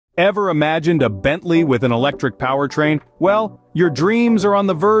Ever imagined a Bentley with an electric powertrain? Well, your dreams are on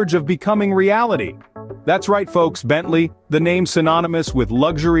the verge of becoming reality. That's right, folks, Bentley, the name synonymous with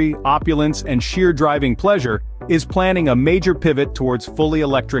luxury, opulence, and sheer driving pleasure, is planning a major pivot towards fully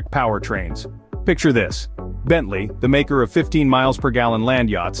electric powertrains. Picture this. Bentley, the maker of 15 miles per gallon land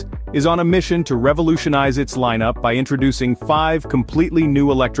yachts, is on a mission to revolutionize its lineup by introducing 5 completely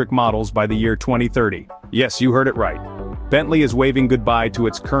new electric models by the year 2030. Yes, you heard it right. Bentley is waving goodbye to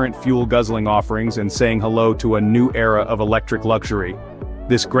its current fuel-guzzling offerings and saying hello to a new era of electric luxury.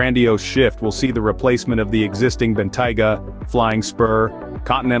 This grandiose shift will see the replacement of the existing Bentayga, Flying Spur,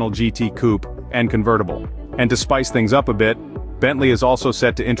 Continental GT Coupe, and convertible. And to spice things up a bit, Bentley is also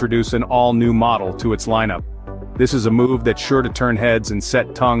set to introduce an all-new model to its lineup. This is a move that's sure to turn heads and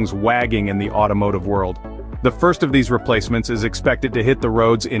set tongues wagging in the automotive world. The first of these replacements is expected to hit the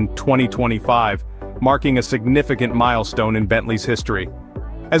roads in 2025, marking a significant milestone in Bentley's history.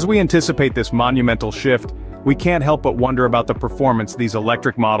 As we anticipate this monumental shift, we can't help but wonder about the performance these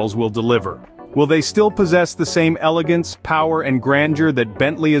electric models will deliver. Will they still possess the same elegance, power, and grandeur that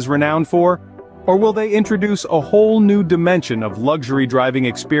Bentley is renowned for? Or will they introduce a whole new dimension of luxury driving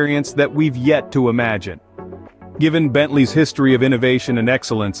experience that we've yet to imagine? Given Bentley's history of innovation and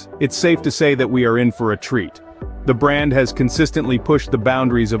excellence, it's safe to say that we are in for a treat. The brand has consistently pushed the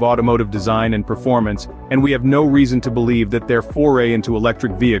boundaries of automotive design and performance, and we have no reason to believe that their foray into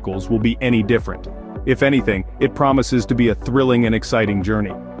electric vehicles will be any different. If anything, it promises to be a thrilling and exciting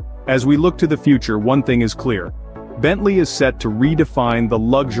journey. As we look to the future, one thing is clear. Bentley is set to redefine the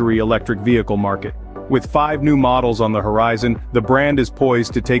luxury electric vehicle market. With 5 new models on the horizon, the brand is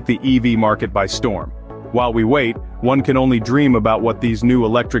poised to take the EV market by storm. While we wait, one can only dream about what these new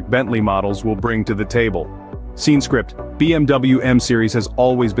electric Bentley models will bring to the table. Scene script: BMW M Series has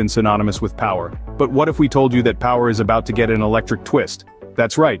always been synonymous with power, but what if we told you that power is about to get an electric twist?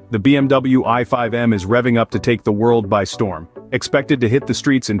 That's right, the BMW i5M is revving up to take the world by storm. Expected to hit the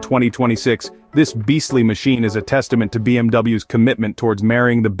streets in 2026, this beastly machine is a testament to BMW's commitment towards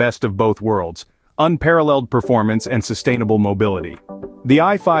marrying the best of both worlds: unparalleled performance and sustainable mobility. The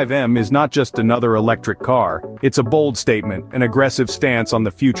i5M is not just another electric car, it's a bold statement, an aggressive stance on the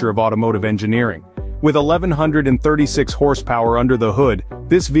future of automotive engineering. With 1,136 horsepower under the hood,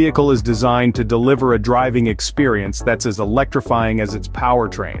 this vehicle is designed to deliver a driving experience that's as electrifying as its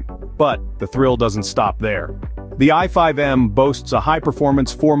powertrain. But the thrill doesn't stop there. The i5M boasts a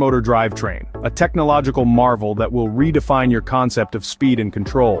high-performance 4-motor drivetrain, a technological marvel that will redefine your concept of speed and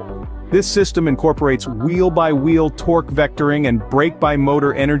control. This system incorporates wheel-by-wheel torque vectoring and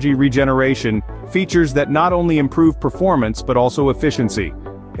brake-by-motor energy regeneration, features that not only improve performance but also efficiency.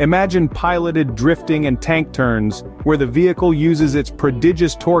 Imagine piloted drifting and tank turns, where the vehicle uses its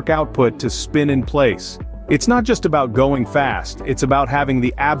prodigious torque output to spin in place. It's not just about going fast, it's about having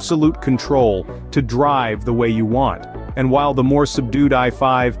the absolute control to drive the way you want. And while the more subdued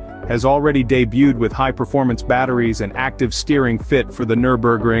i5 has already debuted with high-performance batteries and active steering fit for the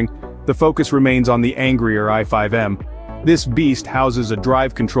Nürburgring, the focus remains on the angrier i5M. This beast houses a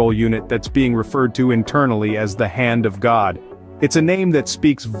drive control unit that's being referred to internally as the Hand of God. It's a name that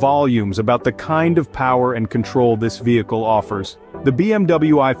speaks volumes about the kind of power and control this vehicle offers. The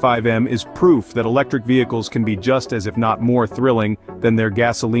BMW i5M is proof that electric vehicles can be just as if not more thrilling than their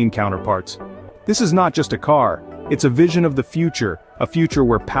gasoline counterparts. This is not just a car, it's a vision of the future, a future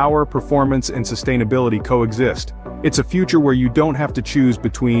where power, performance, and sustainability coexist. It's a future where you don't have to choose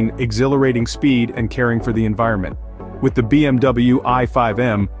between exhilarating speed and caring for the environment. With the BMW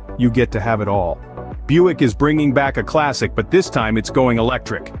i5M, you get to have it all. Buick is bringing back a classic, but this time it's going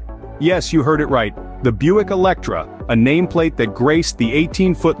electric. Yes, you heard it right. The Buick Electra, a nameplate that graced the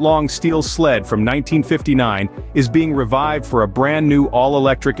 18-foot-long steel sled from 1959, is being revived for a brand new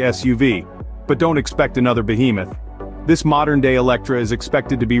all-electric SUV. But don't expect another behemoth. This modern-day Electra is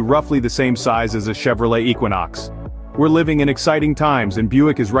expected to be roughly the same size as a Chevrolet Equinox. We're living in exciting times, and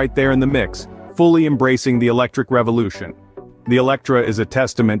Buick is right there in the mix, fully embracing the electric revolution. The Electra is a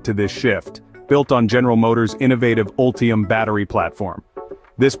testament to this shift, built on General Motors' innovative Ultium battery platform.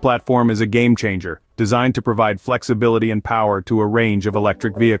 This platform is a game-changer, designed to provide flexibility and power to a range of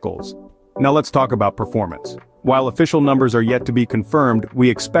electric vehicles. Now let's talk about performance. While official numbers are yet to be confirmed, we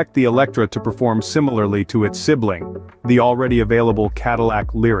expect the Electra to perform similarly to its sibling, the already available Cadillac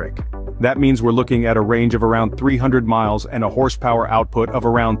Lyriq. That means we're looking at a range of around 300 miles and a horsepower output of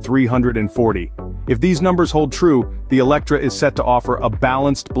around 340. If these numbers hold true, the Electra is set to offer a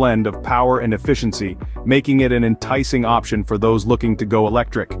balanced blend of power and efficiency, making it an enticing option for those looking to go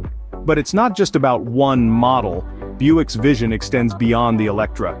electric. But it's not just about one model. Buick's vision extends beyond the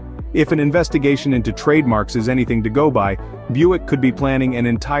Electra. If an investigation into trademarks is anything to go by, Buick could be planning an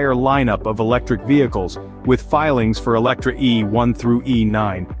entire lineup of electric vehicles, with filings for Electra E1 through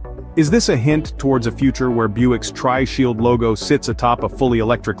E9. Is this a hint towards a future where Buick's Tri-Shield logo sits atop a fully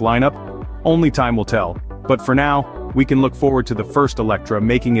electric lineup? Only time will tell. But for now, we can look forward to the first Electra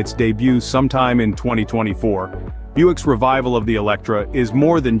making its debut sometime in 2024. Buick's revival of the Electra is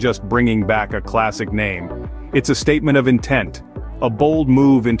more than just bringing back a classic name. It's a statement of intent, a bold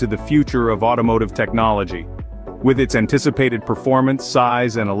move into the future of automotive technology. With its anticipated performance,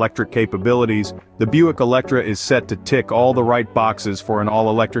 size, and electric capabilities, the Buick Electra is set to tick all the right boxes for an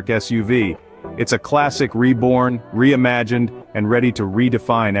all-electric SUV. It's a classic reborn, reimagined, and ready to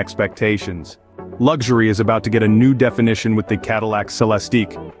redefine expectations. Luxury is about to get a new definition with the Cadillac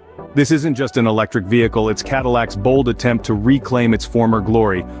Celestiq. This isn't just an electric vehicle, it's Cadillac's bold attempt to reclaim its former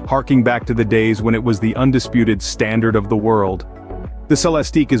glory, harking back to the days when it was the undisputed standard of the world. The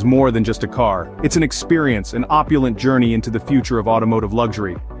Celestiq is more than just a car. It's an experience, an opulent journey into the future of automotive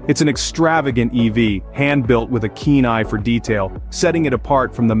luxury. It's an extravagant EV, hand-built with a keen eye for detail, setting it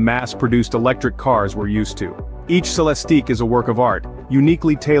apart from the mass-produced electric cars we're used to. Each Celestiq is a work of art,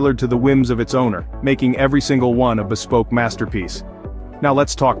 uniquely tailored to the whims of its owner, making every single one a bespoke masterpiece. Now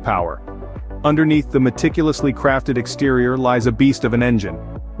let's talk power. Underneath the meticulously crafted exterior lies a beast of an engine.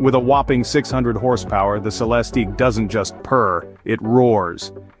 With a whopping 600 horsepower, the Celestiq doesn't just purr, it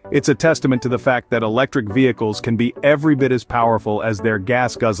roars. It's a testament to the fact that electric vehicles can be every bit as powerful as their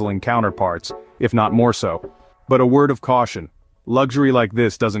gas-guzzling counterparts, if not more so. But a word of caution, luxury like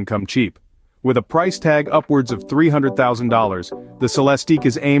this doesn't come cheap. With a price tag upwards of $300,000, the Celestiq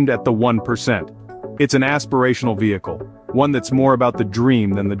is aimed at the 1%. It's an aspirational vehicle, one that's more about the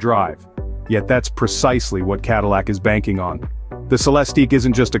dream than the drive. Yet that's precisely what Cadillac is banking on. The Celestiq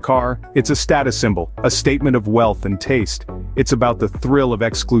isn't just a car, it's a status symbol, a statement of wealth and taste. It's about the thrill of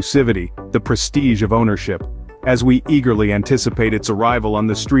exclusivity, the prestige of ownership. As we eagerly anticipate its arrival on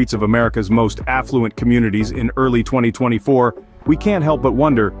the streets of America's most affluent communities in early 2024, we can't help but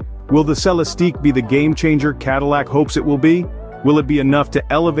wonder, will the Celestiq be the game-changer Cadillac hopes it will be? Will it be enough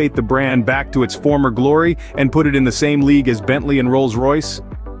to elevate the brand back to its former glory and put it in the same league as Bentley and Rolls-Royce?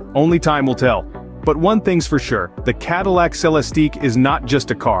 Only time will tell. But one thing's for sure, the Cadillac Celestiq is not just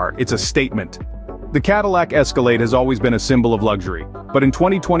a car, it's a statement. The Cadillac Escalade has always been a symbol of luxury, but in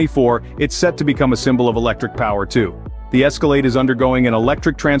 2024, it's set to become a symbol of electric power too. The Escalade is undergoing an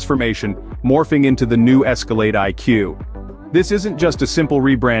electric transformation, morphing into the new Escalade IQ. This isn't just a simple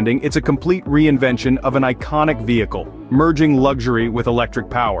rebranding, it's a complete reinvention of an iconic vehicle, merging luxury with electric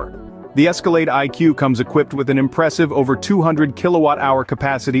power. The Escalade IQ comes equipped with an impressive over 200 kilowatt-hour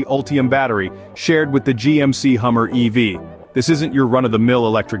capacity Ultium battery, shared with the GMC Hummer EV. This isn't your run-of-the-mill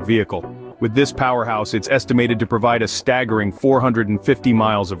electric vehicle. With this powerhouse, it's estimated to provide a staggering 450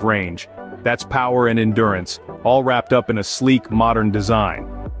 miles of range. That's power and endurance, all wrapped up in a sleek, modern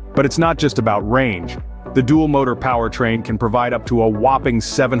design. But it's not just about range. The dual-motor powertrain can provide up to a whopping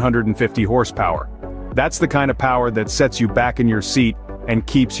 750 horsepower. That's the kind of power that sets you back in your seat and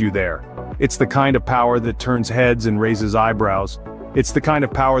keeps you there. It's the kind of power that turns heads and raises eyebrows. It's the kind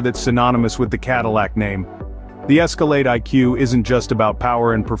of power that's synonymous with the Cadillac name. The Escalade IQ isn't just about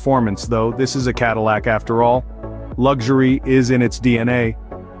power and performance though, this is a Cadillac after all. Luxury is in its DNA.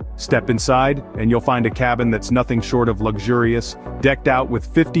 Step inside, and you'll find a cabin that's nothing short of luxurious, decked out with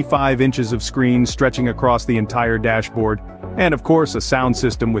 55 inches of screen stretching across the entire dashboard, and of course a sound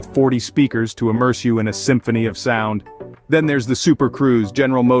system with 40 speakers to immerse you in a symphony of sound. Then there's the Super Cruise,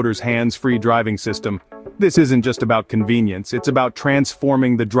 General Motors hands-free driving system. This isn't just about convenience, it's about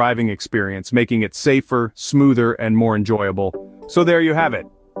transforming the driving experience, making it safer, smoother, and more enjoyable. So there you have it,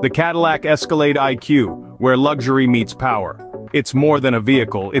 the Cadillac Escalade IQ, where luxury meets power. It's more than a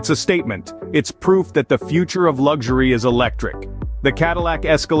vehicle, it's a statement. It's proof that the future of luxury is electric. The Cadillac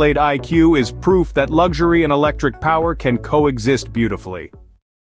Escalade IQ is proof that luxury and electric power can coexist beautifully.